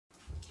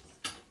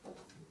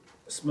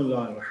بسم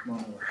الله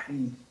الرحمن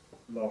الرحيم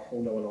لا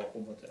حول ولا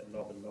قوة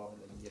إلا بالله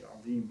العلي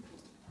العظيم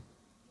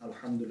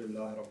الحمد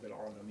لله رب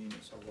العالمين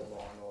صلى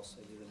الله على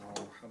سيدنا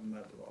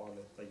محمد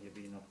وآله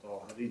الطيبين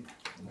الطاهرين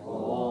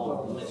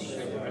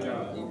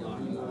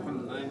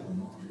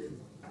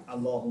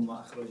اللهم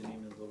أخرجني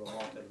من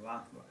ظلمات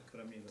الوهم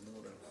وأكرمني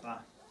بنور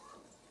الفهم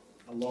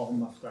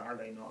اللهم افتح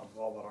علينا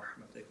أبواب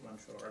رحمتك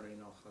وانشر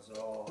علينا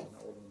خزائن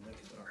علومك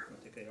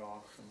برحمتك يا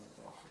أرحم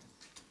الراحمين.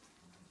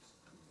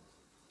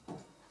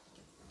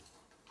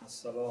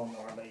 السلام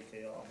عليك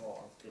يا أبا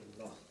عبد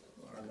الله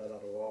وعلى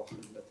الأرواح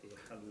التي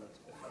حلت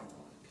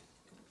بفنائك.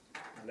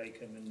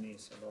 عليك مني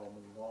سلام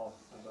الله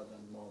أبدا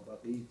ما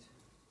بقيت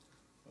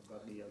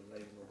وبقي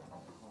الليل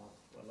والنهار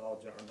ولا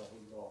جعله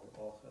الله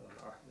آخر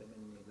العهد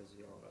مني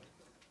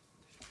بزيارتك.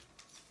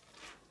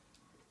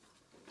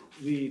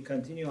 We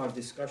continue our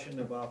discussion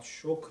about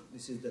shukr.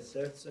 This is the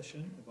third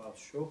session about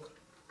shukr.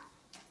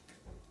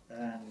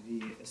 And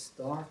we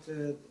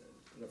started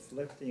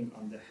reflecting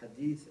on the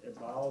hadith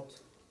about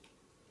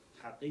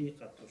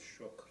haqiqat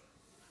al-shukr.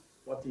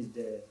 What is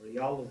the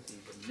reality,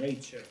 the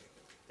nature,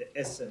 the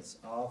essence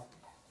of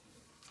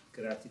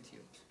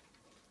gratitude?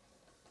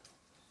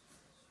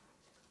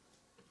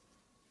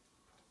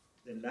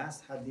 The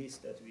last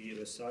hadith that we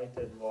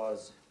recited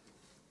was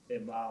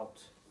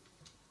about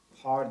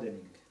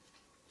pardoning.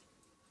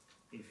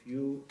 If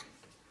you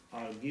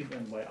are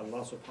given by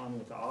Allah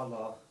subhanahu wa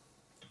ta'ala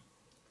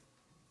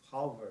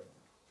power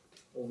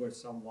over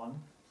someone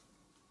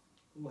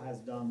who has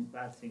done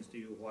bad things to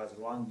you, who has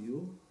wronged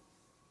you,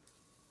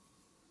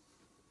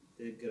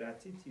 the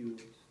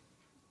gratitude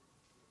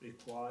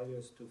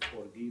requires to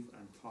forgive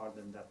and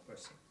pardon that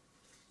person.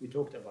 We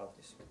talked about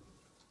this.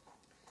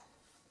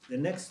 The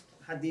next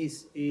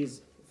hadith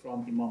is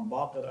from Imam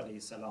Baqir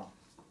alayhi salam.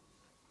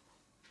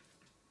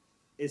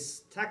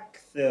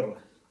 Istakthir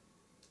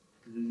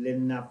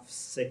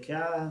لنفسك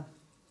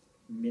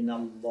من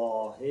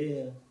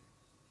الله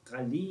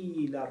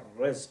قليل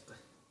الرزق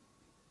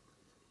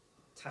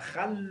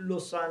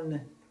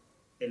تخلصا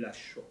إلى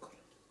الشكر.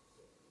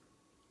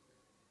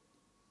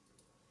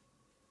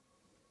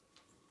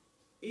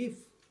 If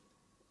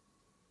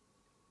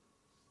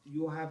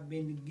you have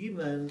been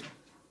given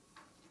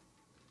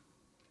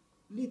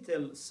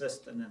little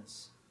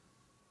sustenance,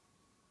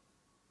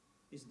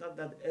 it's not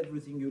that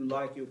everything you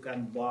like you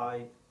can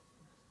buy,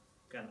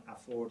 can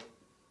afford.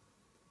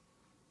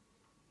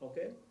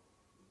 Okay?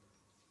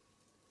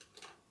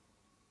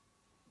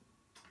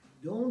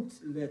 Don't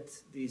let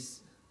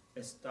this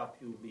stop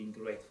you being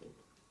grateful.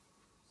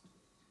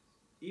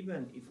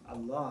 Even if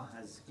Allah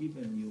has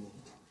given you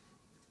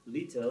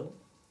little,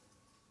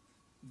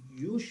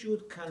 you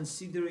should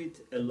consider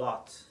it a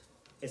lot.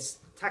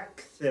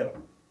 Istakthir.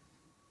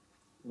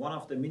 One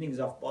of the meanings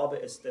of Bab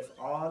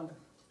istif'al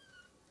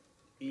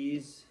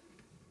is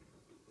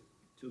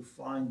to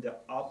find the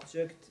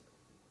object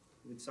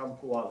with some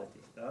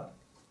quality.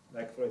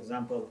 Like for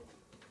example,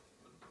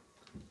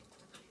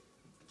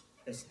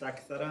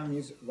 istakthara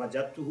means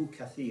wajadtuhu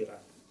kathira.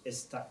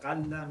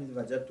 Istaqalla means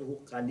wajadtuhu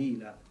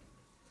qalila.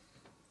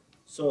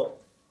 So,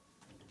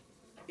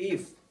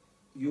 if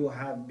you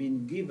have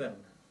been given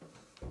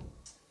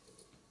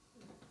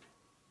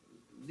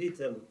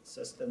little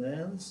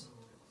sustenance,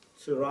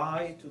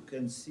 try to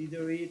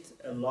consider it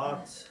a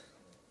lot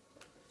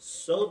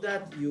so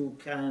that you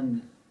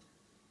can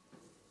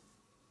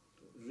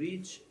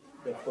reach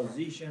the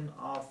position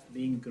of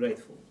being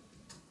grateful.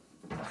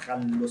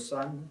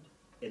 تخلصاً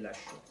إلى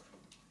الشكر.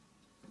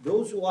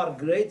 Those who are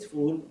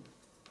grateful,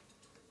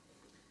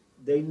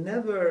 they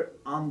never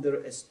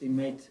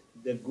underestimate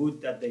the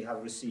good that they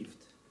have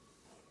received.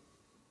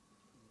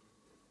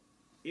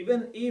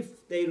 Even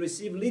if they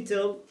receive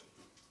little,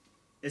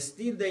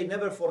 still they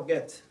never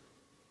forget.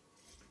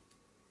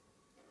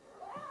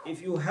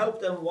 If you help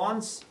them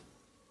once,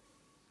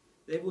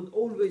 they would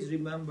always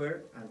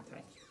remember and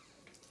thank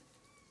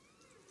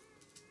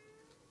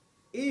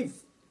you. If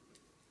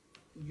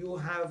you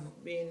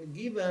have been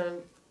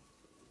given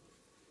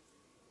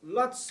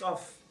lots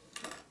of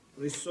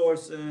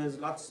resources,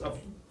 lots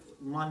of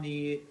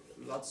money,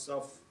 lots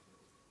of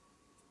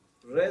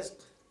risk,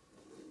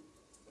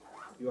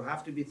 you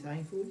have to be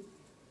thankful.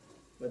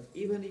 But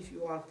even if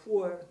you are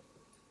poor,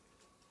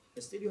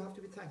 still you have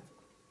to be thankful.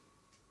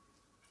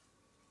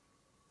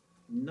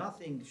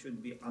 Nothing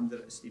should be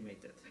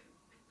underestimated.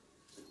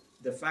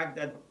 The fact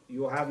that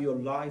you have your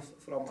life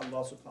from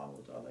Allah subhanahu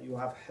wa ta'ala, you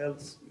have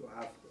health, you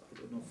have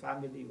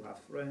family, you have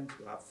friends,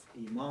 you have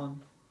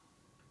Imam.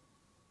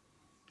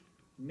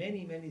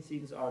 Many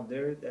things are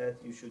there that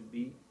you should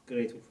be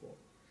grateful for.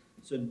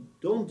 So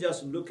don't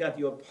just look at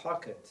your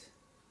pocket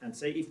and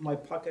say, if my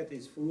pocket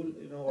is full,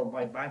 or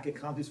my bank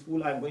account is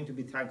full, I'm going to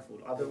be thankful.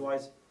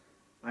 Otherwise,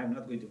 I'm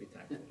not going to be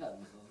thankful.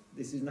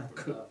 This is not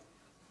good.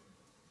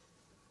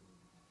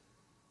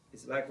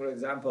 It's like, for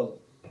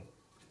example,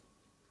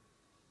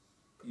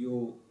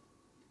 you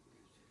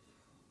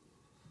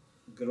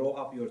grow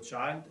up your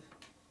child,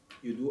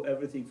 you do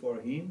everything for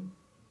him,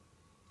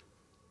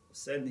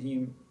 send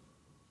him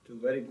to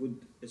very good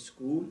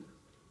school,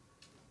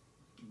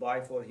 buy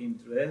for him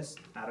dress,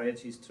 arrange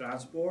his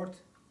transport,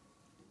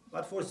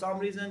 but for some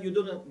reason you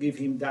don't give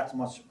him that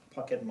much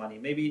pocket money.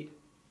 Maybe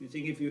you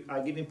think if I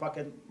give him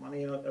pocket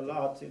money a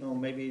lot,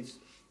 maybe it's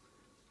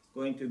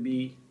going to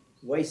be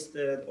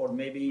wasted, or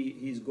maybe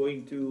he's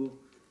going to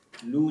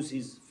lose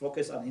his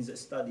focus on his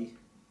study.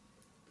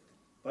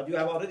 But you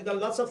have already done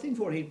lots of things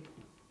for him.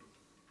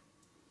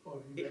 Or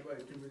he never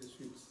ate too many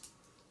sweets.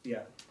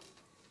 Yeah.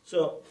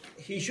 So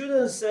he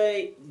shouldn't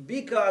say,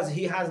 because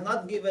he has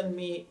not given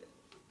me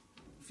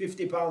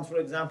 50 pounds, for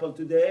example,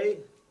 today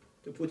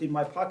to put in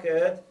my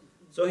pocket,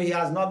 so he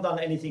has not done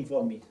anything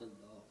for me.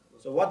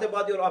 So what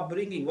about your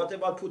upbringing? What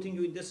about putting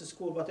you in this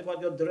school? What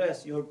about your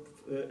dress, your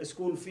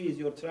school fees,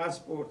 your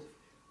transport?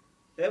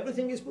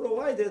 Everything is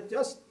provided.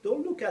 Just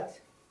don't look at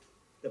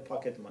the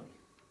pocket money.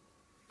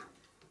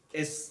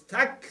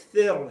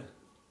 استكثر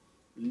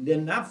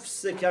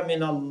لنفسك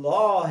من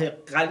الله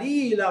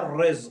قليل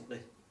الرزق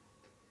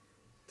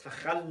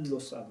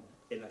تخلصا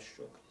إلى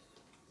الشكر.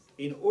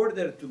 In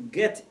order to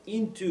get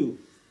into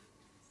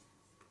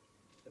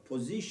a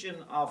position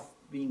of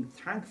being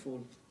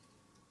thankful,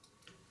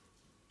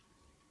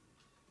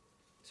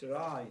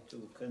 try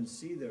to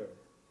consider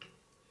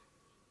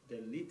the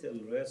little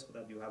risk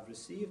that you have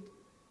received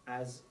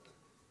as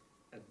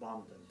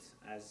abundant,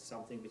 as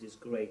something which is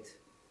great.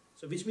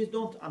 So which means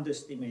don't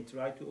underestimate,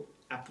 try to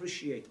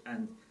appreciate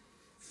and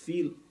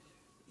feel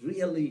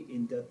really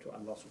in debt to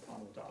Allah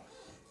subhanahu wa ta'ala.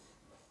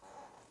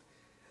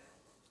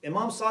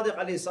 Imam Sadiq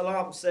alayhi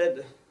salam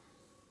said,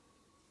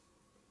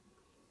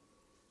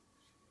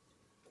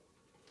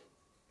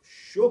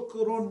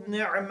 شكر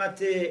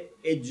النعمة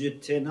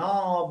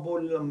اجتناب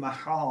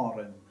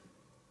المحارم.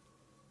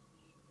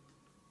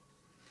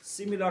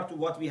 Similar to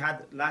what we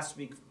had last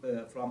week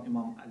from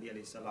Imam Ali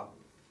alayhi salam.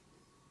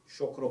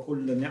 شكر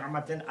كل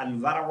نعمة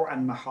الورع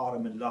عن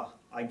محارم الله.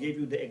 I gave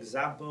you the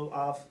example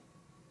of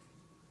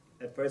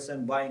a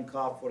person buying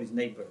car for his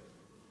neighbor.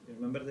 You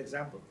remember the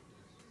example?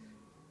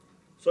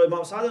 So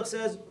Imam Sadiq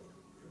says,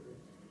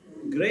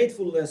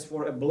 gratefulness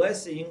for a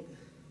blessing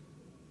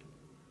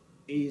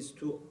is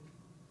to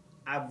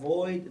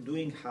avoid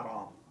doing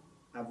haram,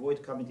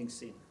 avoid committing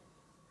sin.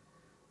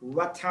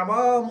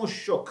 وَتَمَامُ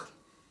الشُّكْرِ.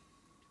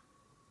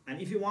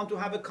 And if you want to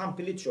have a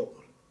complete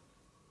shukr,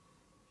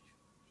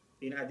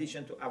 in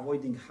addition to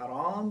avoiding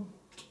haram,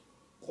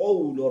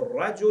 قَوْلُ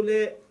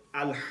الرَّجُلِ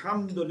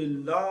الْحَمْدُ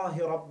لِلَّهِ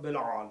رَبِّ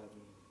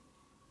الْعَالَمِينَ,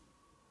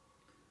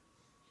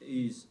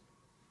 is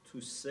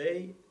to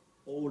say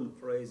all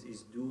praise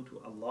is due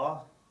to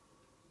Allah,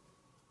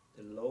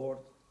 the Lord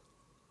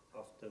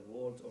of the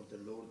world, or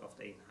the Lord of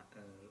the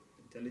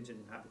intelligent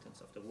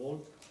inhabitants of the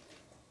world.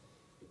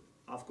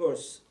 Of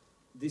course,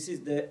 this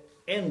is the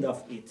end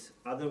of it.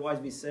 Otherwise,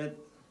 we said,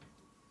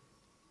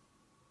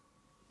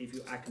 if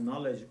you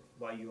acknowledge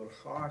by your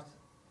heart,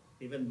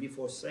 even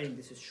before saying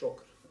this is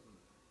shukr.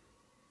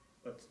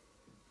 But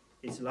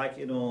it's like,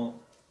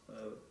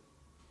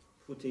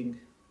 putting,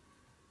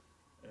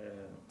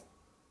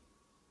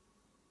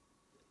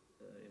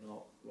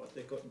 what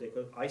they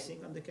call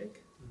icing on the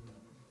cake?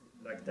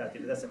 Like that.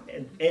 That's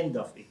the end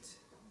of it.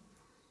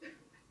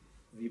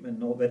 Women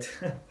know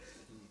better.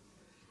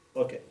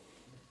 Okay.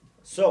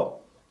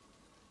 So,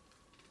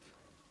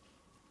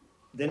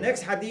 the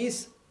next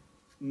hadith,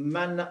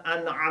 من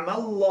أنعم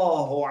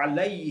الله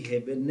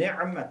عليه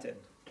بنعمة.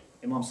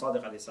 Imam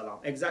Sadiq alayhi salam.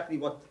 Exactly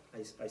what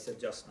I said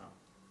just now.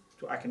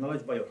 To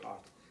acknowledge by your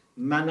heart.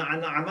 من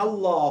أنعم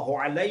الله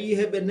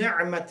عليه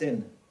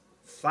بنعمة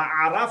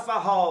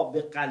فعرفها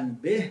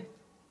بقلبه.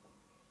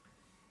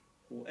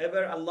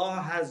 Whoever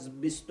Allah has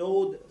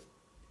bestowed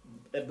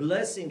a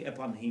blessing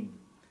upon him,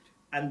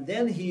 and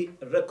then he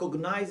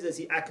recognizes,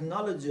 he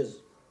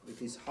acknowledges with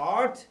his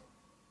heart,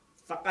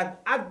 فَقَدْ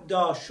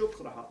أَدَّى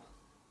شُكْرَهَا.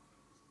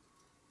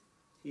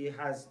 He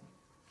has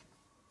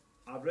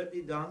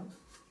already done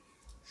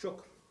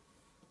shukr.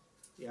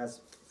 He has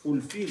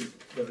fulfilled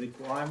the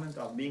requirement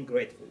of being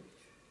grateful.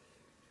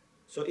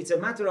 So it's a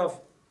matter of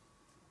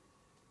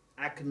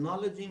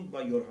acknowledging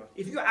by your heart.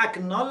 If you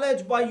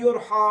acknowledge by your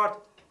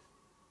heart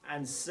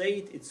and say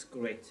it, it's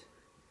great.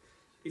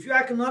 If you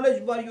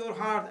acknowledge by your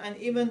heart and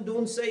even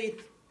don't say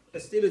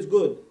it, still it's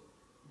good.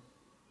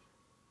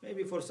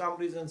 Maybe for some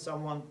reason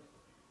someone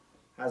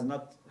has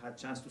not had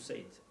chance to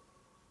say it.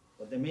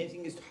 But the main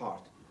thing is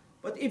heart.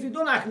 But if you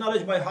don't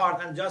acknowledge by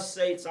heart and just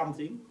say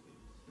something,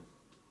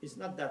 it's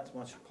not that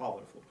much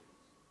powerful.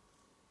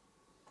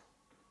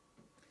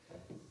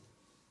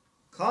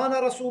 كان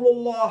رسول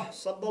الله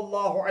صلى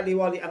الله عليه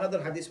وآله.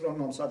 Another hadith from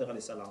Imam Sadiq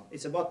alayhi salam.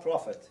 It's about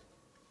Prophet.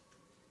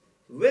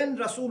 When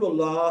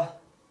Rasulullah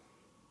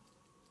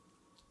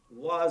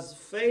was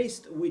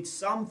faced with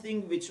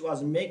something which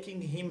was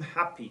making him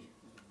happy,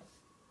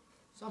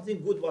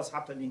 something good was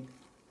happening,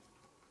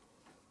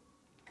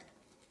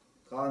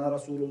 كان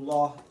رسول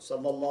الله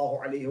صلى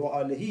الله عليه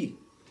وآله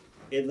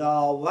إذا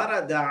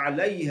ورد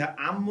عليه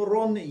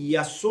أمر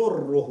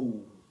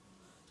يسره.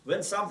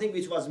 When something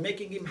which was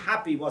making him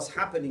happy was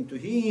happening to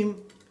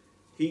him,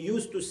 he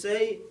used to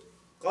say,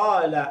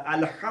 قال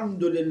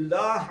الحمد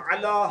لله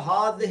على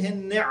هذه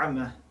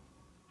النعمة.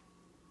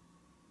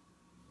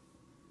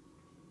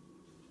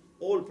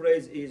 all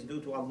praise is due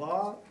to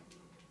Allah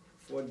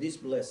for this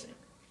blessing.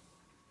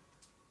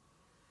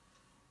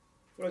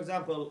 For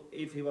example,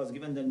 if he was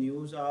given the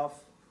news of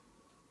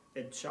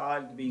a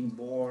child being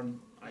born,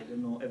 I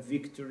don't know, a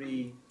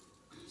victory,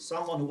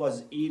 someone who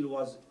was ill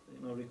was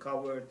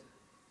recovered,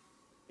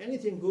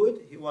 anything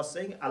good, he was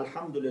saying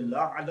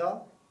Alhamdulillah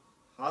ala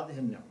hadhihi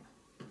al-ni'mah.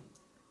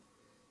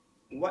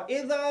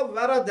 وَإِذَا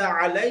وَرَدَ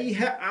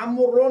عَلَيْهَا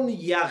أَمْرٌ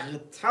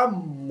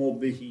يَغْتَمُّ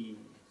بِهِ.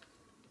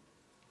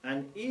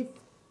 And if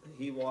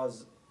he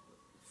was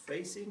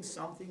facing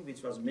something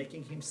which was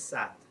making him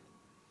sad,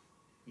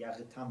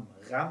 يَغْتَمُّ,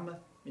 gham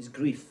is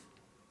grief,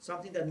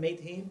 something that made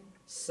him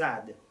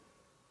sad,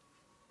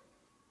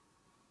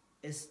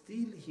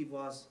 still he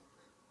was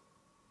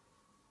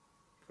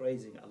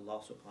praising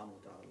Allah subhanahu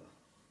wa ta'ala.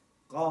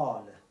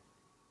 قال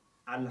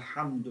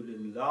الحمد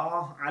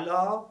لله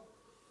على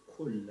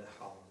كل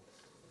حال.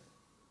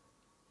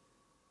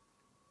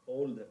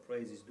 All the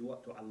praise is due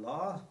to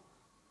Allah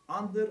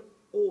under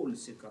all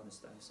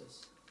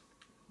circumstances.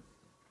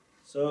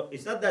 So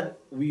it's not that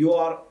you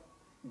are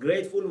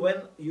grateful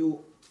when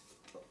you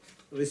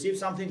receive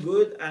something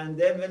good, and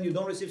then when you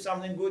don't receive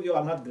something good, you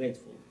are not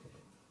grateful.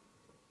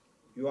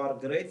 You are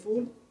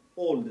grateful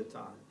all the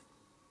time.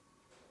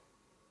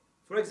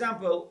 For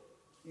example,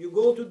 you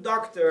go to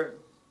doctor,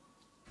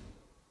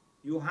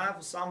 you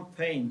have some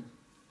pain.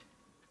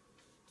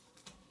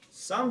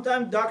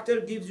 Sometimes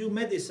doctor gives you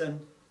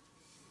medicine,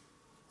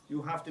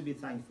 you have to be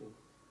thankful.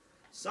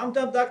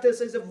 Sometimes doctor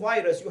says a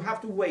virus, you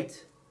have to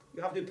wait.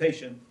 You have to be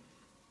patient.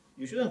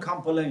 You shouldn't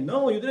complain.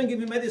 No, you didn't give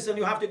me medicine,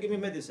 you have to give me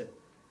medicine.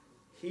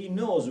 He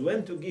knows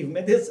when to give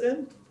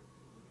medicine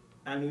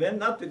and when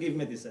not to give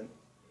medicine.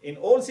 In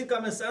all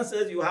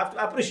circumstances, you have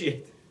to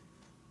appreciate.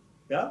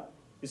 Yeah?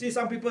 You see,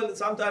 some people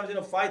sometimes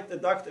fight the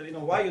doctor,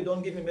 why you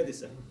don't give me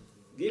medicine?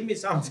 Give me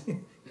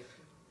something.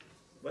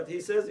 But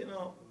he says,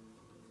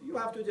 you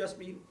have to just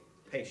be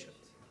patient.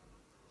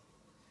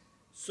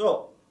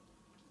 So,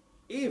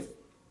 if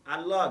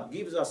Allah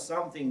gives us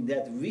something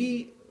that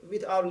we,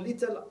 with our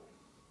little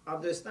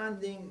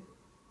understanding,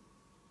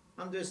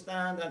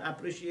 understand and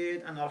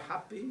appreciate and are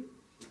happy,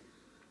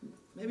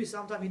 maybe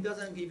sometimes He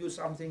doesn't give you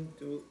something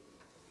to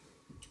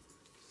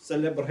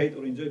celebrate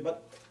or enjoy,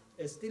 but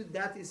still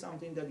that is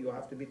something that you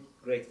have to be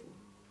grateful.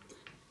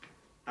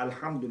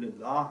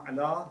 Alhamdulillah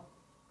ala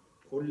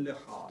kulli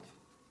hal.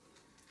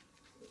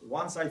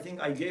 Once I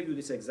think I gave you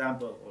this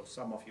example, or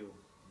some of you,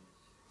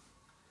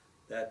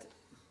 that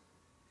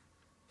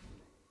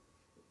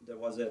there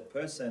was a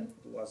person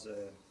who was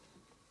a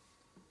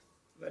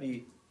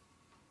very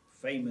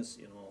famous,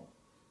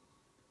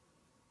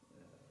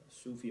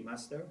 Sufi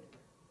master,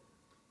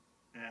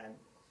 and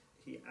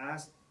he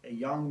asked a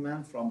young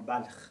man from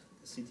Balkh,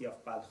 the city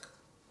of Balkh.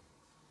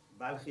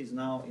 Balkh is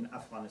now in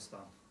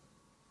Afghanistan.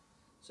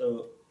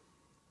 So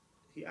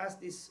he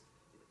asked this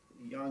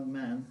young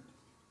man,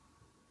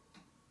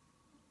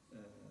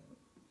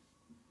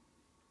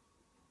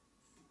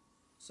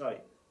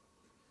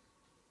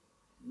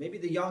 maybe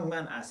the young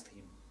man asked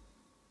him.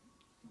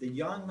 The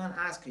young man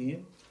asked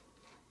him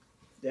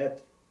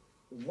that,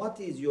 what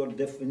is your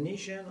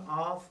definition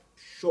of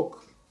shukr?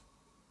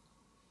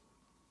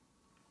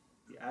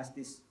 He asked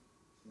this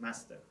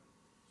master,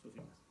 Sufi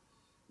master,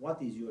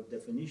 what is your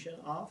definition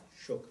of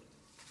shukr?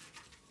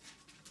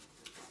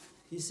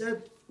 He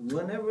said,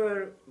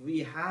 whenever we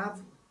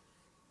have,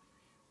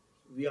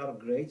 we are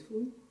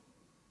grateful,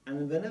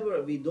 and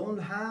whenever we don't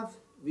have,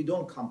 we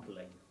don't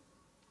complain.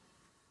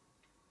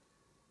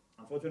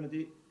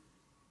 Unfortunately,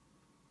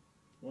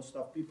 most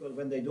of people,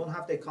 when they don't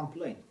have, they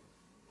complain.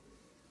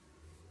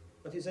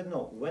 But he said,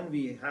 no, when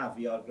we have,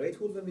 we are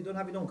grateful. When we don't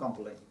have, we don't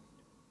complain.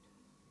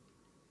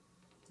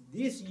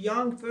 This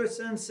young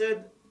person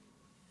said,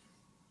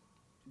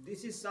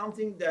 this is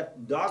something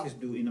that dogs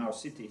do in our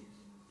city.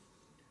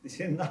 This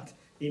is not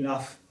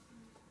enough.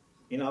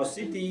 In our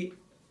city,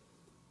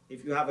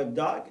 if you have a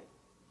dog,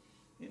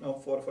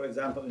 for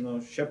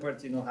example,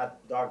 shepherds, had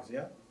dogs,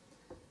 yeah?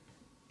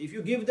 If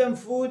you give them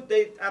food,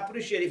 they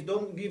appreciate. If you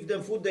don't give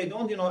them food, they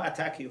don't,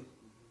 attack you.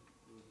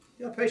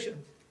 They are patient,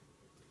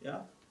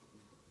 yeah?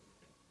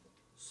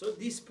 So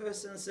this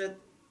person said,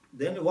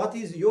 then what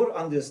is your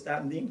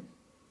understanding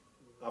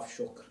of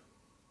shukr?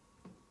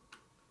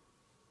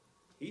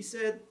 He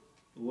said,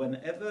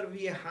 whenever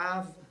we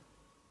have,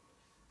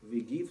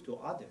 we give to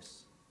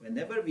others.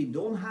 Whenever we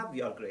don't have,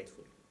 we are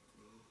grateful.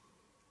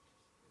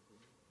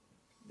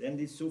 Then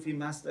this Sufi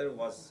master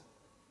was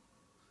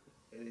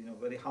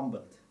very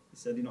humbled. He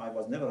said, I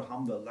was never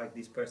humble like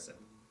this person.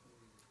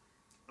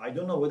 I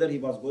don't know whether he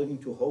was going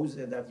to hose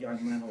that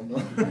young man or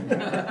not.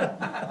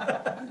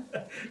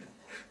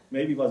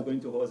 Maybe he was going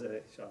to hose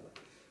it, inshallah.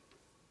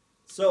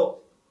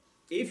 So,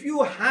 if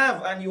you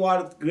have and you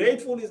are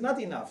grateful is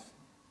not enough.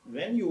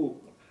 When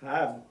you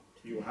have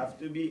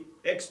to be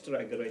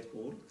extra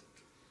grateful.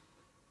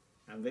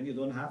 And when you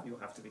don't have, you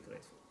have to be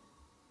grateful.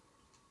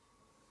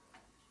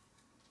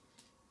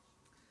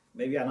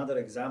 Maybe another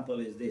example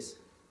is this.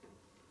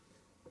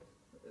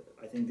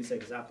 I think this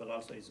example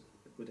also is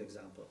a good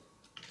example.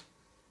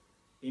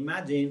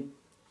 Imagine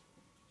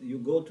you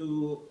go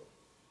to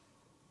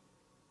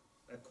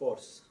a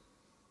course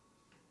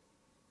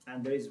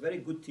and there is very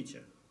good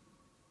teacher,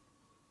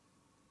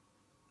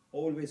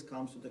 always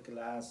comes to the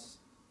class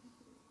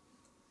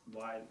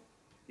while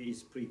he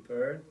is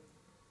prepared,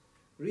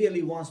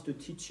 really wants to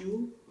teach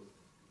you,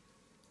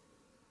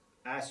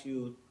 ask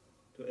you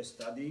to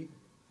study,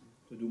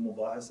 to do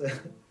mubahasa,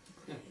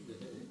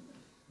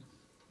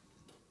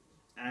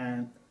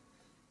 and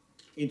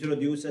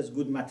introduces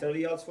good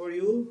materials for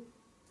you.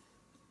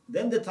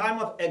 Then the time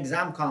of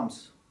exam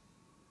comes.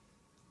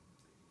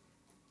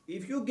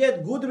 If you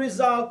get good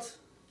result,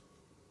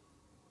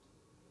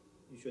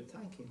 you should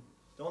thank him.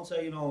 Don't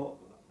say,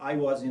 I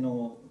was,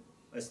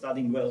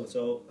 studying well,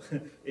 so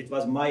it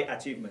was my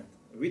achievement.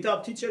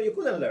 Without teacher, you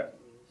couldn't learn.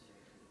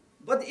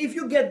 But if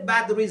you get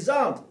bad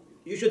result,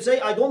 you should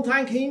say, I don't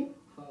thank him.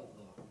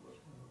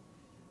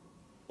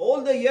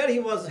 All the year he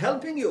was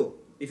helping you.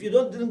 If you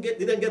didn't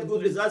get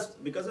good results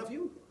because of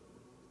you.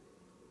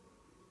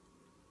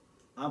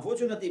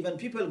 Unfortunately, when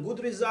people good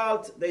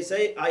result, they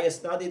say, I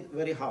studied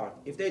very hard.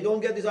 If they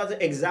don't get results,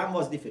 the exam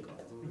was difficult.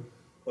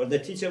 Or the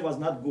teacher was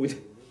not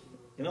good.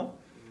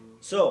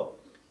 So,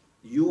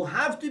 you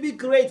have to be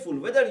grateful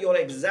whether your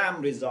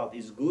exam result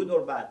is good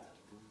or bad.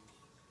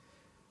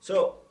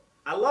 So,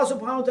 Allah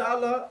subhanahu wa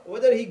ta'ala,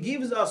 whether He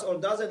gives us or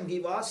doesn't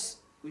give us,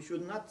 we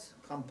should not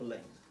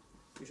complain.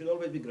 We should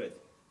always be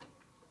grateful.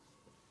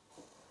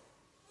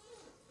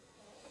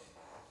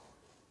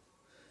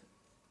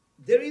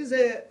 There is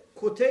a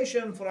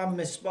quotation from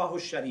Misbah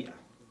al-Sharia,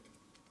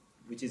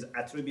 which is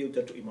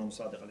attributed to Imam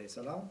Sadiq alayhi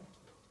salam.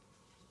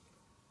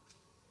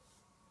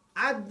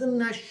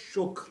 Adna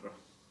shukr,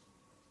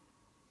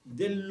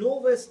 the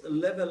lowest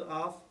level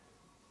of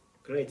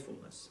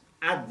gratefulness.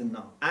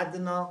 Adna.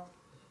 Adna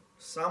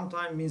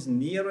sometimes means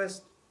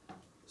nearest,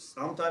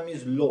 sometimes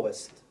means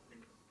lowest.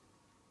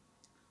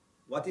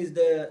 What is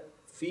the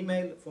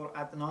female for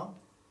Adna?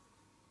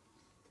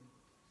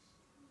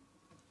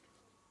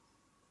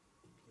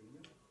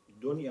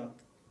 Dunya.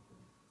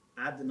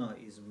 Adna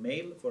is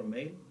male for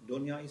male,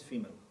 dunya is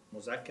female.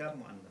 Muzakkar,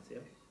 muannath. Yeah?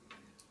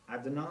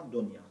 Adna,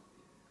 dunya.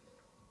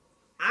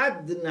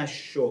 Adna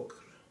shukr,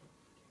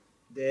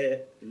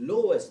 the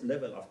lowest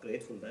level of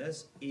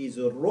gratefulness, is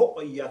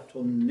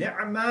ru'yatun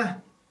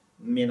ni'mah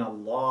min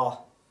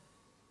Allah,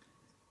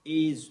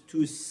 is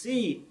to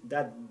see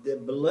that the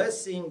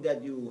blessing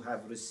that you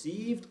have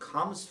received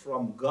comes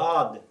from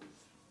God.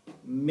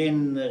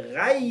 من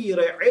غير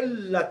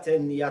علة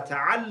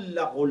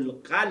يتعلق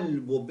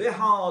القلب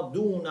بها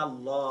دون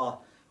الله,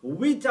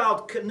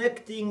 without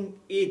connecting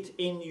it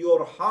in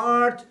your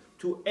heart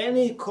to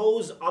any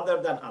cause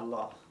other than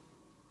Allah.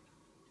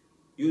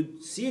 You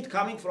see it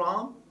coming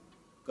from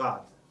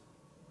God.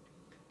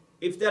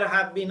 If there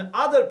have been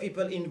other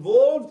people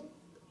involved,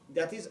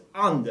 that is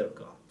under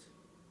God,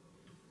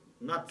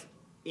 not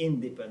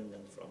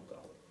independent from God.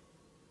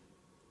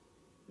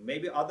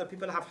 Maybe other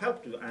people have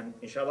helped you, and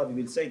inshallah we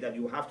will say that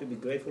you have to be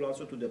grateful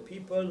also to the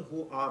people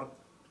who are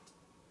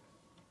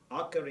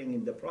occurring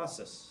in the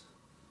process,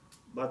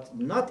 but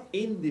not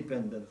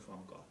independent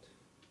from God.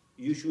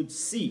 You should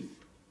see,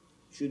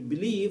 should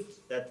believe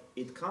that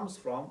it comes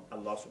from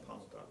Allah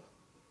subhanahu wa ta'ala.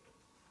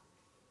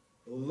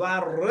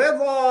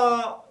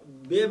 وَالرِّضَى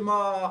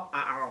بِمَا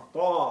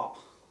أَعْطَى.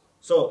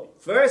 So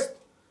first,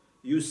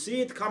 you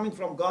see it coming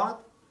from God.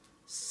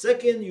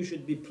 Second, you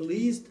should be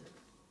pleased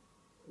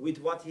with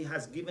what He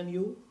has given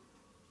you.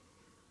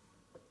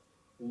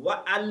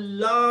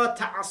 وَأَلَّا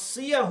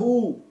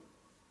تَعْصِيَهُ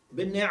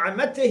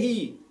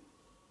بِنِعْمَتِهِ.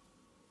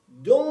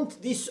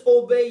 Don't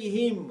disobey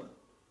Him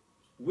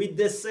with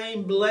the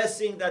same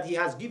blessing that He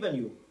has given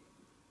you.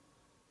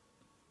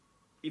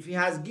 If He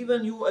has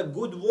given you a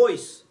good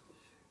voice,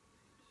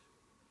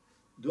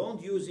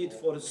 don't use it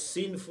for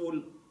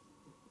sinful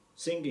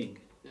singing.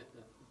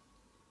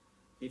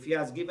 If He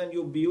has given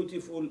you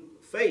beautiful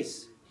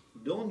face,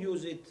 don't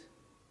use it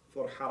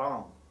for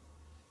haram.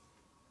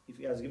 If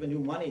He has given you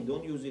money,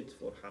 don't use it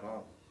for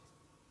haram.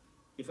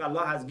 If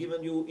Allah has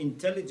given you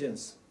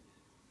intelligence,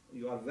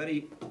 you are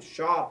very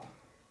sharp,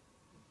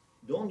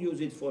 don't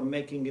use it for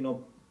making,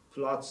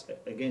 plots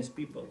against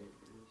people.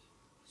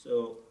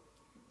 So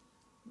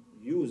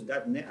use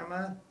that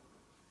ni'mah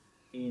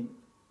in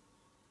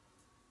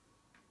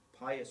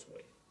pious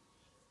way.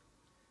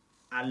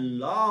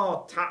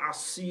 Allah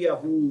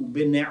ta'asiyahu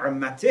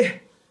bi-ni'matih.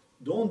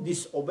 Don't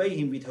disobey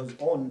Him with His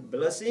own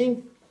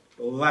blessing.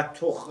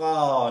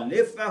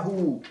 وَتُخَالِفَهُ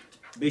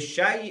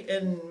بِشَيْءٍ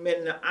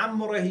مِّنْ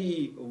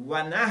أَمْرِهِ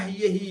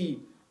وَنَهْيِهِ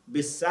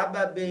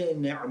بِسَبَبِ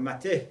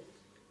نِعْمَتِهِ.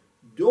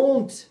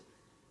 Don't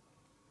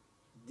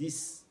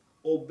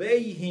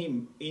disobey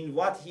Him in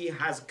what He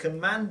has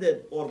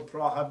commanded or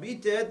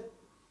prohibited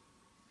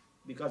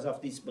because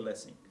of this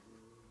blessing.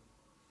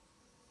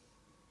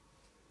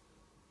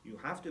 You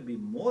have to be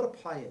more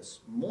pious,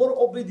 more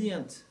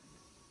obedient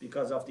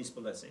because of this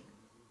blessing.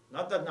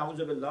 Not that,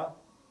 na'udhu billah,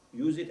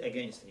 use it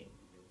against Him.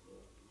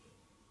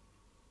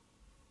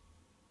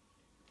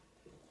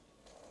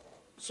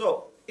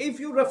 So, if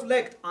you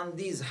reflect on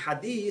these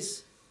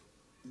hadiths,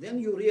 then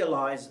you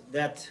realize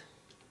that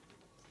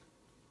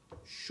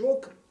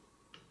shukr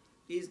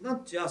is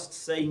not just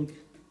saying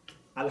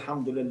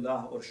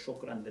Alhamdulillah or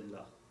Shukran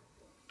Lillah.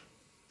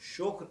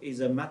 Shukr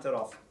is a matter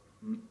of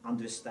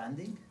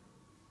understanding,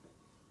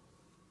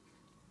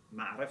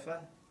 ma'rifah.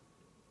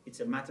 It's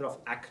a matter of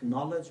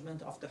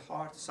acknowledgement of the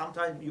heart.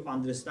 Sometimes you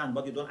understand,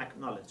 but you don't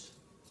acknowledge.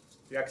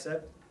 Do you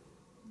accept?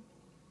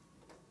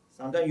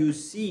 Sometimes you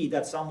see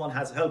that someone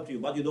has helped you,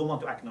 but you don't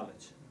want to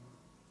acknowledge.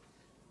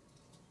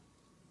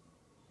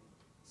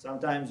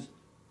 Sometimes,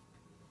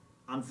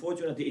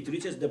 unfortunately, it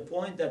reaches the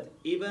point that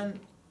even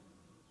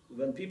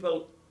when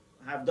people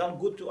have done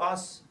good to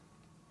us,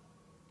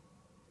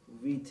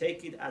 we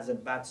take it as a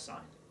bad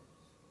sign.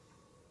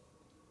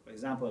 For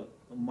example,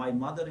 my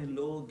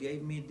mother-in-law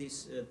gave me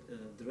this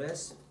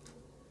dress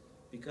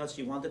because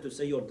she wanted to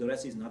say your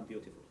dress is not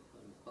beautiful.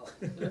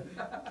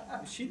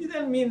 She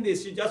didn't mean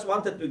this, she just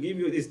wanted to give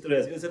you this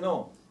dress. You say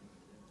no.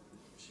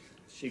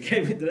 She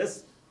gave me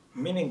dress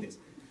meaning this.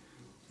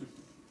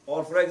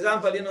 Or for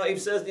example, if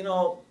it says,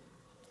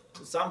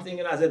 something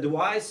as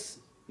advice,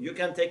 you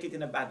can take it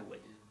in a bad way.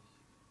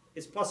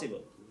 It's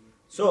possible.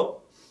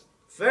 So,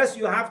 first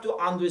you have to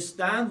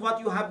understand what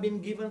you have been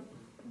given,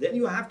 then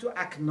you have to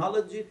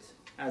acknowledge it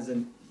as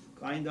a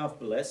kind of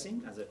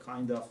blessing, as a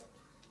kind of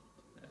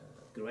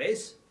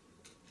grace,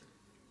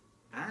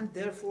 and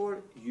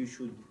therefore you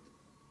should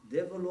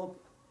develop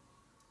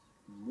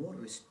more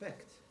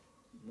respect,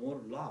 more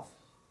love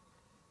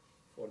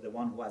for the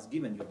one who has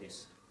given you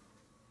this.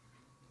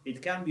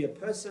 It can be a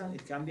person,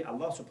 it can be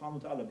Allah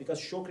subhanahu wa ta'ala, because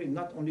shukr is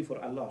not only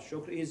for Allah.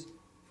 Shukr is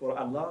for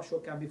Allah,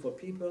 shukr can be for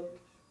people,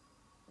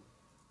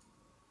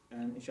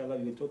 and inshallah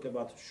we will talk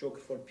about shukr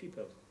for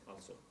people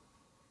also.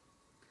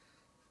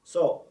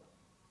 So,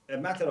 a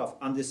matter of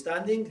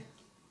understanding,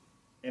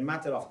 a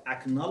matter of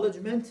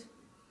acknowledgement,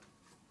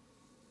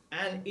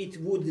 and it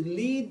would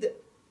lead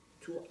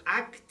to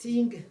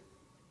acting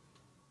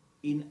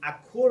in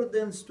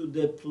accordance to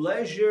the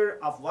pleasure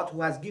of what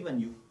who has given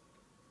you.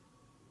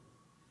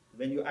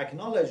 When you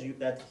acknowledge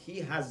that he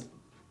has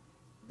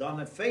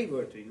done a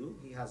favor to you,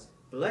 he has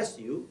blessed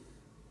you,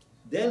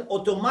 then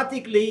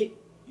automatically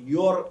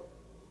your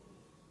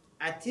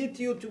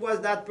attitude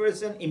towards that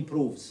person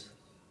improves.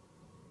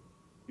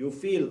 You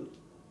feel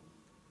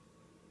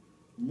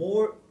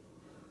more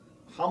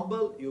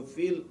humble, you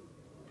feel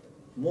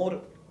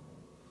more,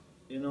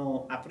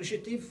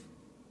 appreciative,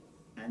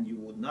 and you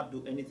would not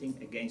do anything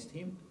against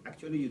him.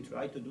 Actually, you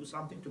try to do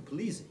something to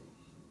please him.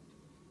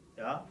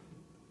 Yeah?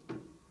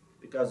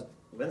 Because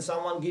when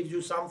someone gives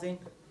you something,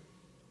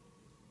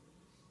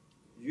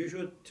 you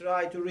should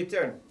try to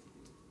return.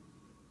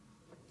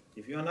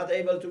 If you are not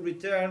able to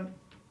return,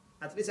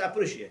 at least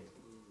appreciate.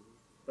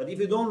 But if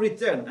you don't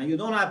return and you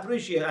don't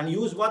appreciate and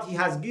use what he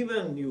has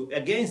given you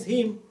against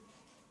him,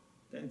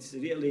 then it's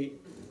really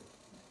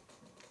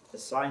a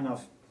sign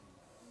of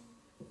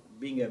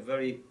being a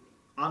very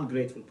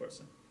ungrateful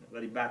person, a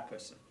very bad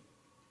person.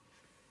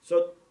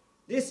 So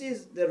this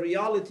is the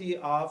reality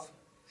of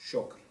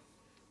shukr.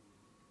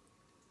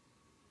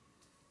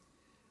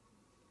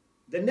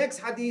 The next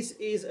hadith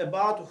is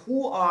about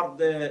who are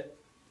the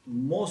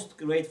most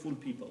grateful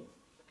people.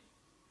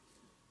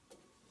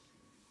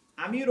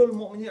 Amir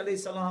al-Mu'minin alayhi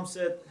salam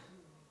said,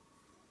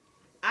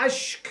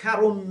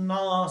 Ashkarun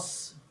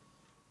nas.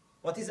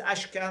 What is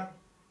ashkar?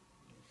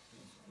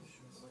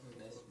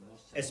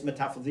 Ism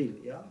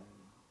tafdhil, yeah?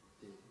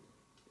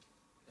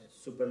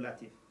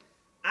 Superlative.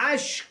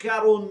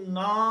 Ashkarun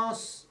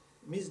nas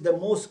means the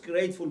most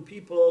grateful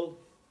people.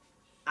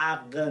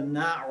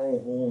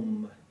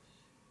 Aghna'uhum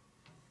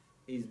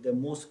is the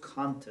most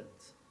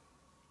content.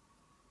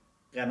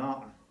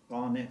 Qana'a,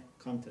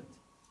 content.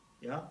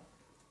 Yeah?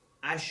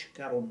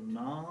 Ashkarun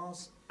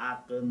nas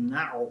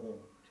aghna'uhum.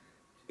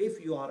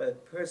 If you are a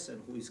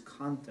person who is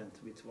content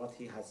with what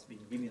he has been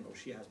given or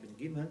she has been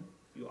given,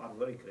 you are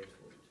very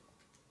grateful.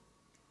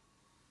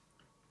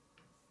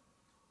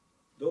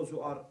 Those who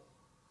are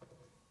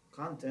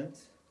content,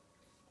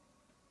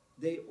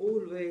 they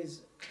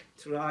always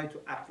try to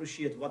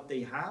appreciate what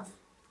they have,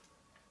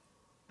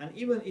 and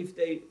even if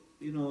they,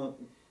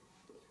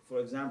 for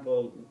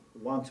example,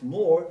 want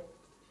more,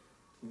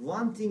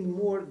 wanting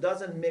more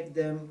doesn't make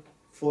them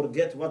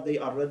forget what they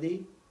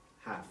already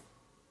have.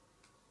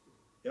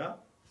 Yeah?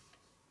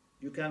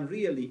 You can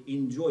really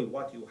enjoy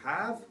what you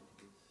have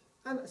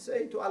and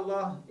say to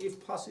Allah, if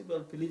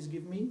possible, please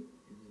give me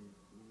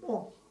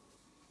more.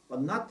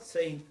 But not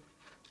saying,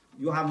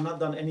 you have not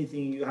done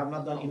anything, you have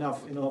not done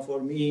enough,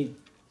 for me.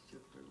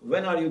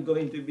 When are you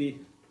going to be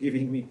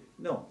giving me?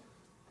 No.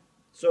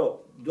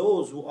 So,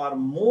 those who are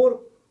more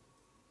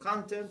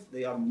content,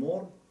 they are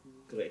more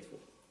grateful.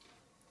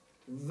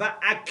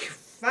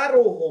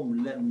 وَأَكْفَرُهُمْ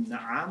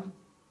لَلنَّعَمْ.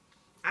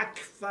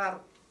 Akfar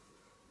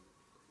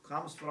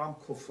comes from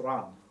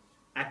kufran.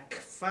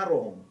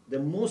 Akfaruhum, the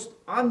most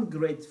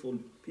ungrateful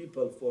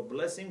people for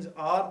blessings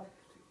are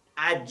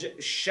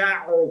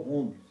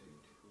ajsha'uhum.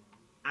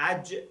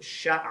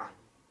 Ajsha'a,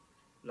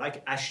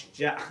 like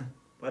ashja',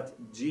 but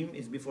jim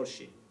is before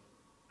she.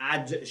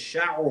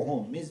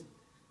 Ajsha'uhum means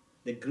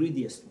the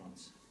greediest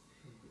ones.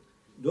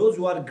 Those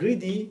who are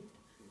greedy,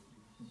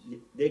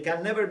 They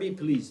can never be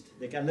pleased.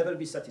 They can never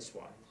be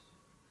satisfied.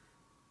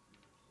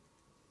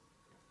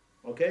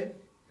 Okay?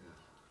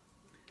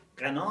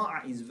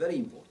 Qana'a is very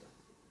important.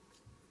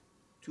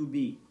 To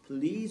be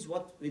pleased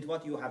with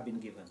what you have been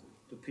given.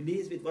 To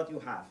please with what you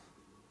have.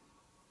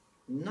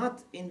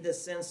 Not in the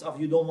sense of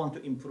you don't want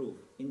to improve.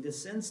 In the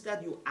sense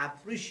that you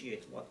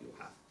appreciate what you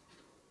have.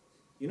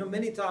 You know,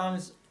 many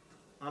times,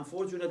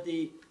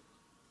 unfortunately,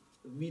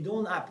 we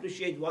don't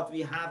appreciate what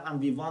we have and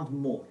we want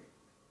more.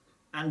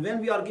 And when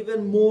we are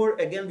given more,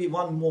 again we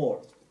want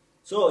more.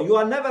 So you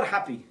are never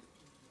happy.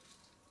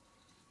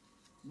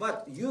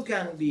 But you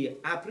can be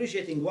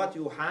appreciating what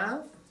you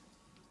have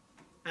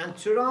and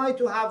try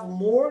to have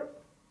more.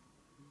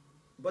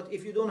 But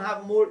if you don't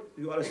have more,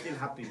 you are still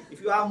happy.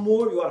 If you have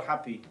more, you are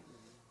happy.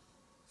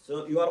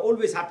 So you are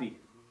always happy.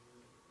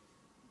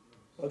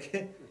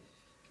 Okay?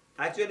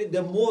 Actually,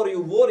 the more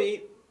you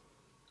worry,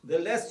 the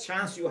less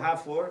chance you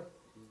have for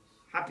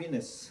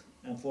happiness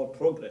and for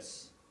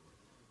progress.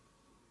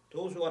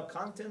 Those who are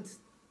content,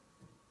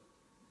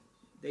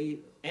 their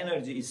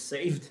energy is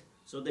saved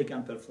so they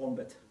can perform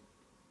better.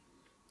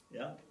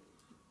 Yeah?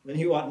 When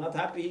you are not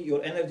happy,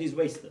 your energy is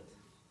wasted.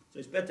 So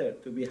it's better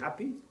to be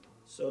happy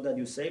so that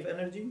you save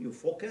energy, you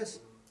focus,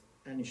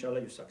 and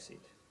inshallah you succeed.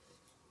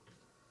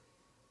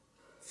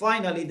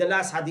 Finally, the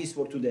last hadith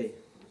for today.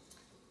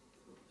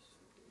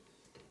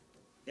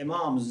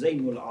 Imam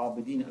Zainul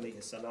Abidin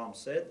alayhi salam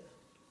said,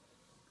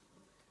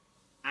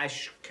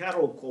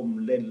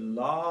 Ashkarukum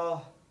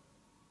lillah,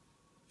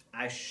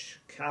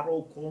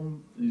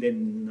 Ashkarukum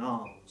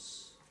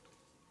linnas.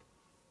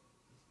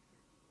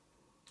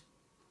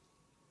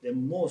 The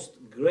most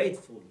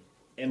grateful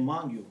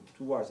among you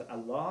towards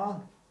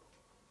Allah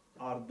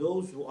are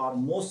those who are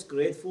most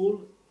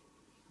grateful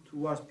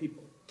towards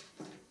people.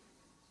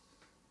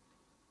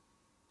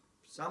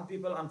 Some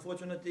people,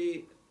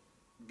 unfortunately,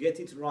 get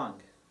it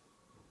wrong.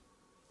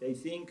 They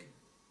think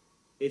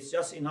it's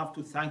just enough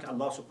to thank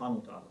Allah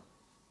subhanahu wa ta'ala.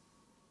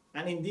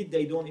 And indeed,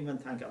 they don't even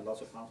thank Allah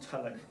subhanahu wa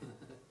ta'ala.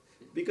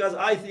 Because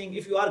I think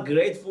if you are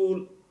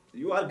grateful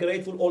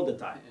all the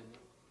time.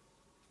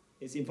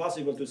 It's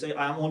impossible to say,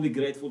 I am only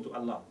grateful to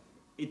Allah.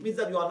 It means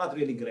that you are not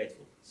really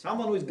grateful.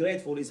 Someone who is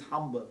grateful is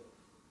humble.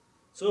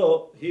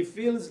 So he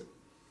feels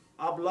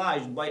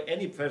obliged by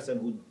any person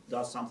who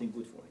does something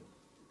good for him.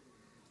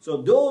 So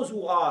those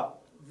who are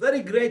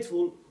very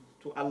grateful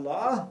to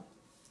Allah,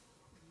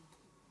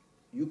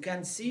 you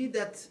can see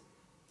that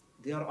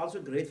they are also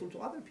grateful to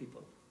other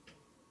people.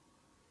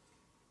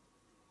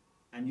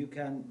 And you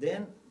can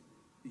then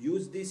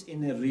use this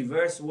in a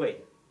reverse way.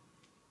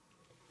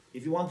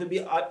 If you want to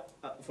be,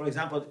 for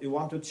example, you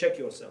want to check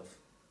yourself.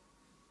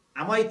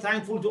 Am I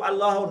thankful to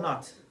Allah or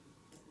not?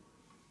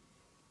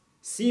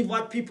 See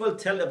what people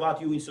tell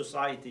about you in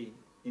society,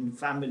 in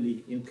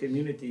family, in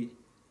community.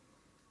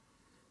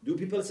 Do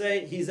people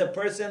say he's a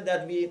person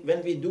that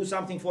when we do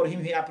something for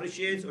him, he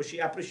appreciates or she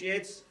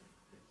appreciates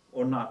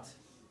or not?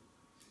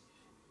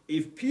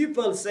 If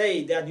people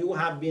say that you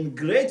have been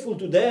grateful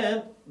to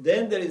them,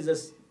 then there is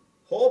this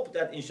hope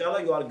that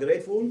inshallah you are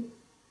grateful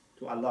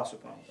to Allah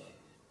subhanahu wa ta'ala.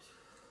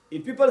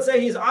 If people say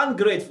he's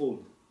ungrateful,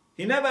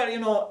 he never,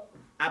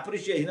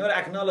 appreciates, he never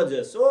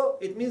acknowledges. So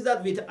it means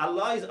that with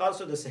Allah is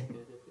also the same.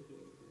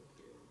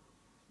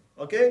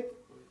 Okay?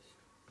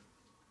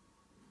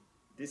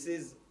 This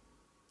is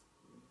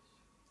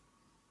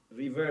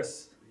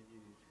reverse.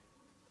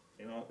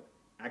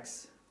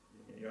 Acts.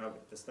 You have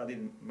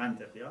studied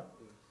mantiq, yeah?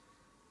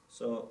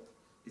 So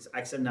it's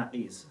acts and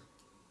naqis.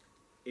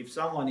 If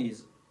someone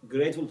is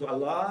grateful to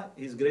Allah,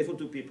 he's grateful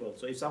to people.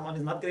 So if someone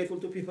is not grateful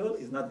to people,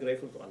 he's not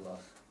grateful to Allah.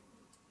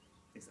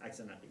 It's acts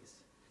and naqis.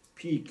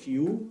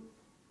 PQ,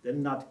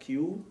 then not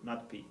Q,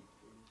 not P.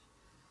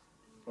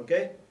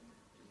 Okay?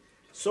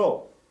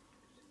 So,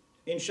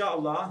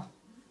 inshallah,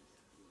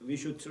 we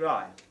should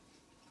try.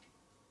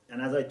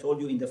 And as I told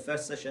you in the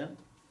first session,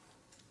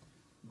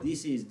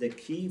 this is the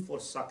key for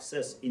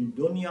success in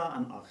dunya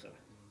and akhirah.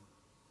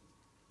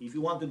 If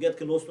you want to get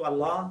close to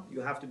Allah,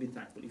 you have to be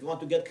thankful. If you want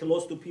to get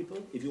close to people,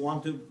 if you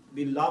want to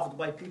be loved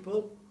by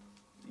people,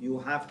 you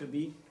have to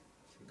be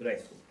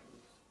grateful.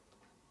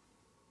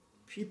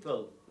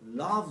 People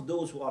love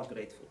those who are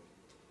grateful.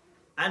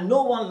 And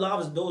no one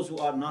loves those who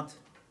are not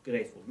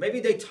grateful. Maybe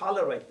they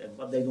tolerate them,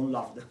 but they don't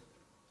love them.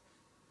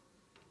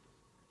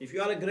 If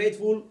you are a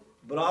grateful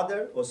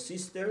brother or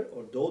sister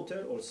or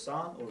daughter or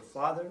son or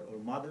father or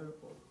mother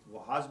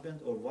or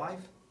husband or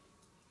wife,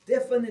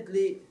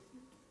 definitely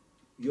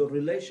your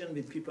relation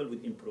with people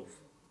will improve.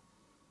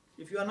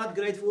 If you are not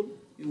grateful,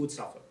 you would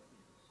suffer.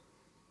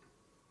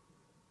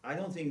 I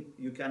don't think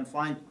you can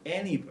find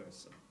any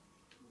person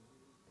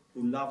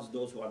who loves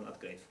those who are not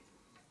grateful.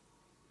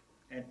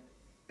 And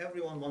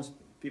everyone wants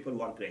people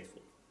who are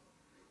grateful.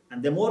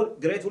 And the more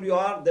grateful you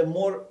are, the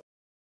more you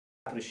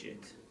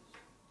appreciate.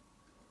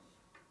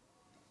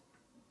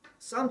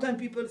 Sometimes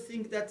people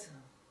think that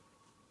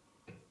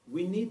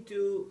we need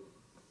to,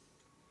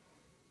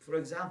 for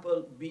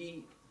example,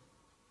 be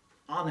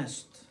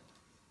honest.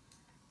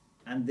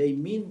 And they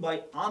mean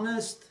by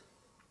honest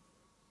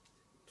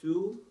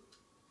to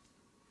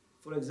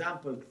for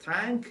example,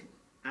 thank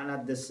and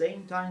at the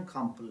same time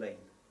complain.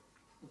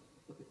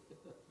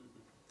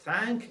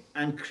 Thank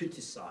and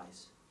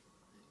criticize.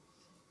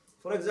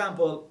 For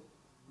example,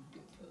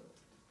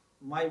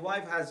 my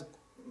wife has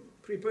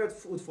prepared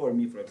food for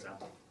me, for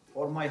example,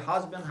 or my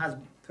husband has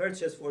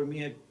purchased for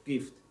me a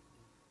gift.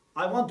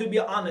 I want to be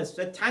honest,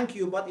 say thank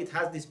you, but it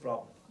has this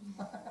problem.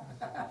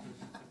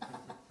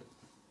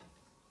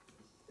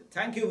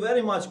 Thank you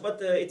very much, but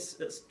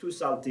it's too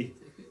salty.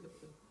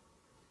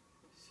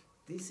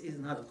 This is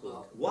not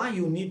good. Why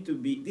you need to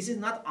be, this is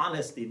not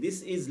honesty,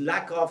 this is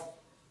lack of,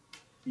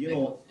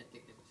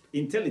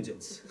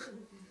 intelligence.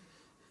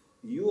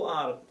 You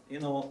are,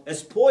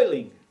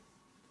 spoiling.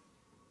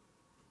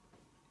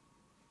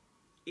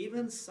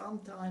 Even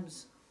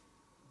sometimes,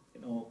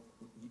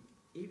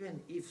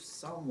 even if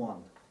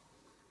someone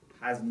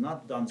has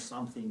not done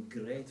something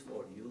great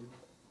for you,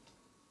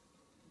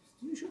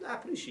 you should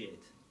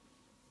appreciate.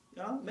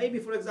 Yeah? Maybe,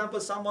 for example,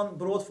 someone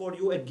brought for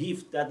you a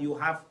gift that you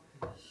have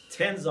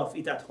tens of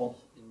it at home.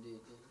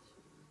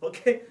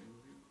 Okay?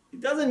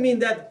 It doesn't mean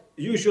that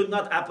you should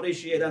not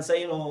appreciate and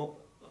say,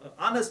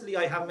 honestly,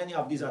 I have many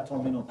of these at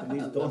home,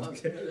 please don't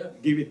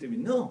give it to me.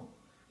 No.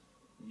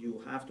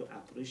 You have to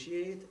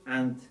appreciate,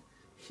 and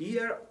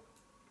here,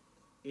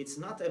 it's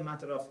not a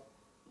matter of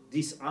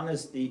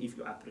dishonesty if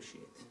you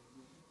appreciate.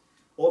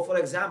 Or for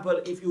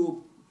example, if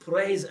you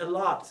praise a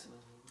lot,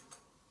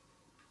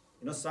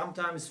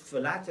 sometimes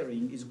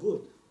flattering is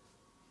good.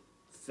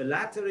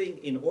 Flattering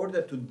in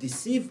order to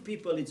deceive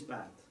people, it's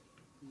bad.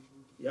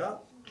 Yeah?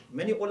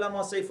 Many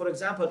ulama say, for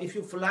example, if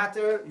you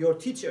flatter your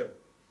teacher,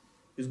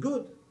 it's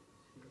good.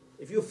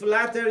 If you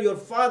flatter your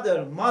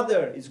father,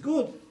 mother, it's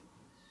good.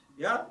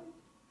 Yeah?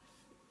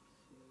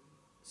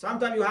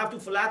 Sometimes you have to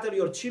flatter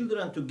your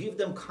children to give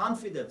them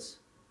confidence.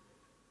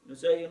 You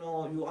say,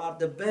 you are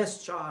the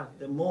best child,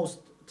 the most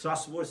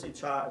trustworthy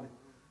child.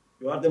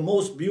 You are the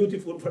most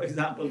beautiful, for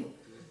example.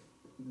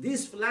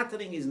 This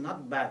flattering is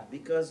not bad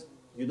because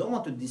you don't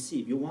want to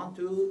deceive. You want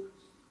to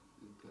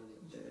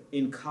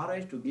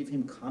encourage, to give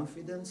him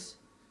confidence,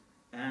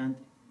 and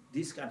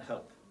this can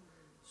help.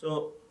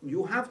 So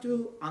you have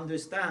to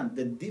understand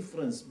the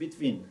difference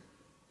between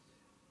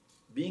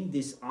being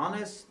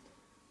dishonest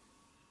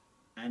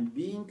and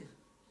being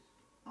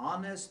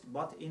honest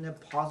but in a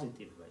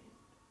positive way.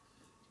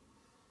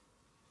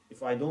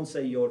 If I don't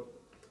say your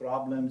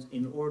problems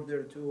in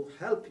order to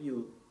help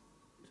you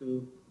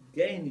to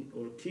gain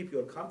or keep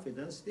your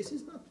confidence, this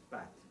is not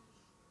bad.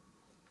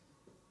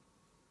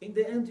 In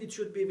the end, it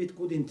should be with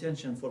good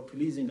intention for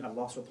pleasing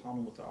Allah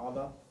subhanahu wa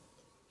ta'ala.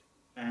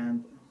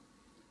 And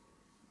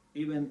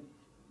even,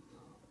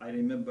 I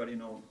remember,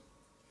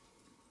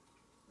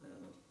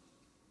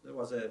 there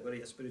was a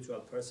very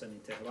spiritual person in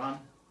Tehran.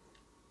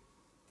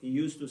 He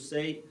used to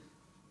say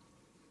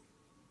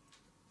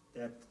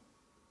that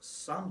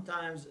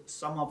sometimes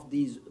some of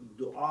these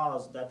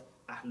du'as that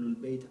Ahlul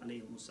Bayt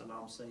alayhimu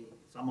salam say,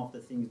 some of the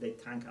things they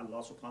thank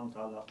Allah subhanahu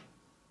wa ta'ala,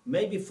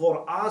 maybe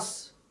for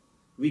us,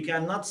 we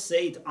cannot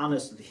say it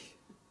honestly,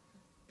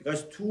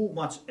 because too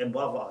much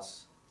above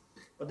us.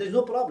 But there's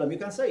no problem, you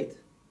can say it.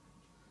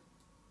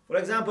 For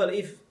example,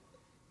 if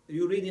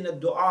you read in a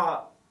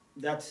dua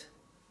that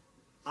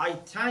I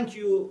thank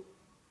you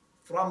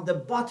from the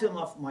bottom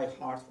of my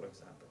heart, for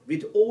example,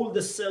 with all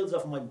the cells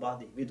of my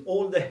body, with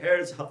all the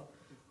hairs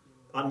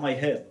on my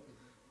head.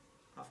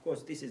 Of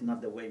course, this is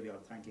not the way we are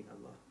thanking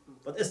Allah.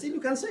 But still you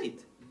can say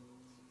it.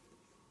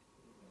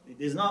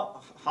 There's no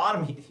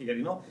harm here,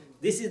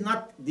 This is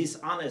not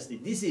dishonesty.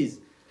 This is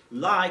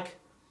like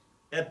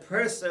a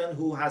person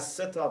who has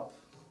set up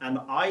an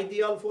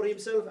ideal for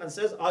himself and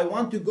says, I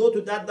want to go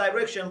to that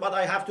direction, but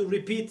I have to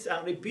repeat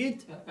and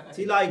repeat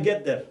till I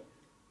get there.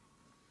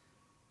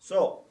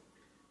 So,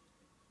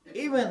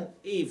 even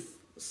if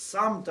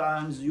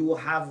sometimes you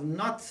have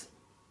not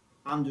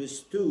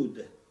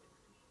understood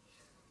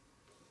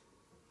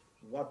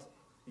what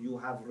you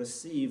have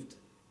received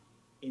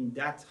in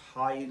that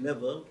high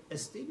level,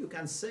 still you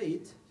can say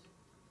it,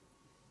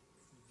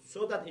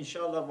 so that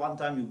inshallah one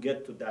time you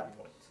get to that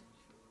point.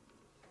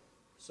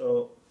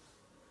 So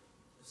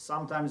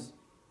sometimes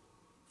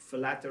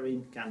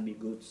flattering can be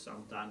good,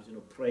 sometimes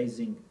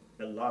praising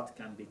a lot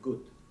can be good.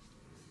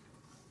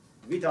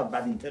 Without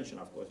bad intention,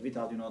 of course,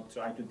 without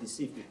trying to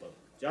deceive people.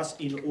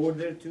 Just in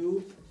order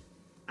to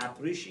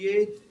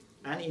appreciate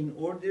and in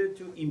order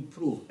to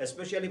improve,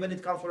 especially when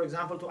it comes, for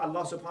example, to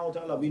Allah subhanahu wa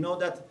ta'ala. We know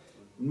that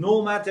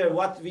no matter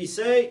what we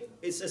say,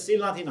 it's still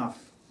not enough.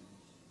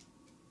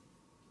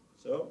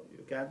 So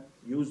you can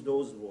use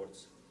those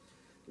words.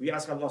 We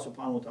ask Allah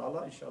subhanahu wa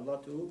ta'ala, inshallah,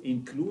 to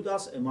include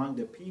us among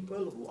the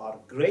people who are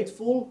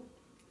grateful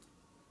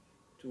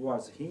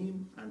towards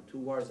Him and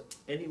towards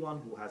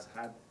anyone who has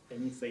had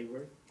any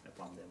favor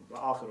upon them.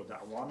 Wa akhiru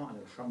da'wana and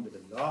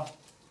alhamdulillah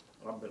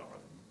rabbil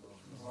alamin.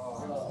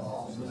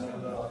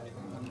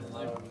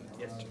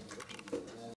 Yes.